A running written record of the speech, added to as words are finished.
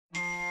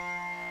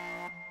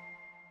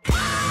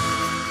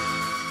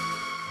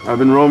I've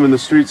been roaming the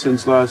streets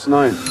since last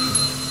night.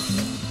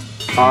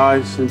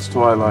 High since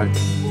twilight.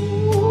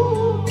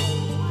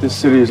 This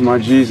city is my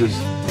Jesus.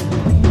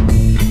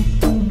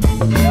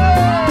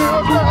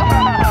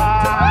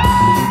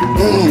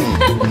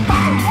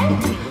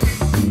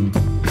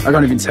 I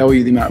can't even tell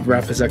you the amount of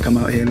rappers that come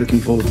out here looking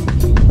for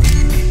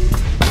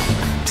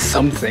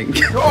something.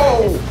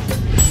 Go!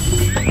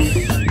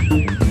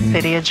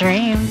 City of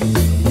dreams.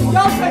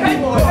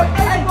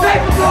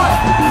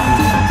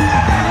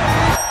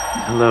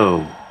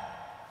 Hello.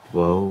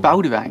 Whoa.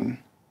 Boudewijn.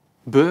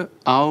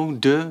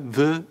 Boudewijn.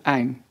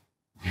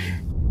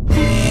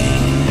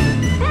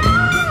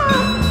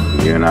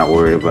 You're not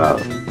worried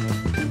about,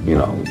 you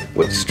know,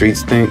 what the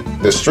streets think?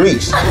 The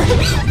streets?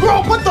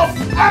 Bro, what the f?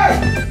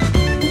 Hey!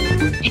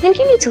 I think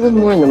you need to live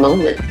more in the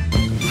moment.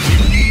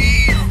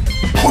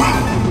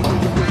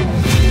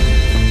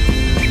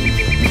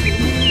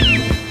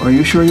 Are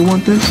you sure you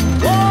want this?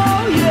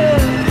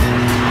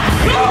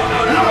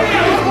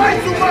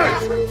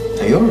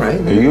 Are you all right?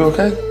 Are you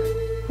okay?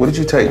 What did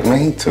you take?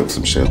 Man, he took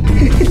some shit.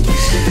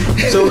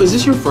 So, is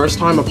this your first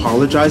time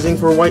apologizing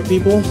for white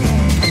people?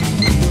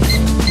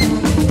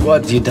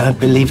 What, you don't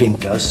believe in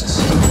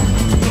ghosts?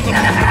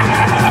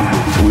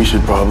 We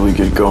should probably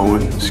get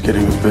going. It's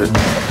getting a bit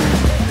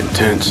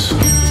intense.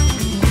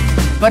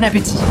 Bon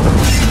appétit.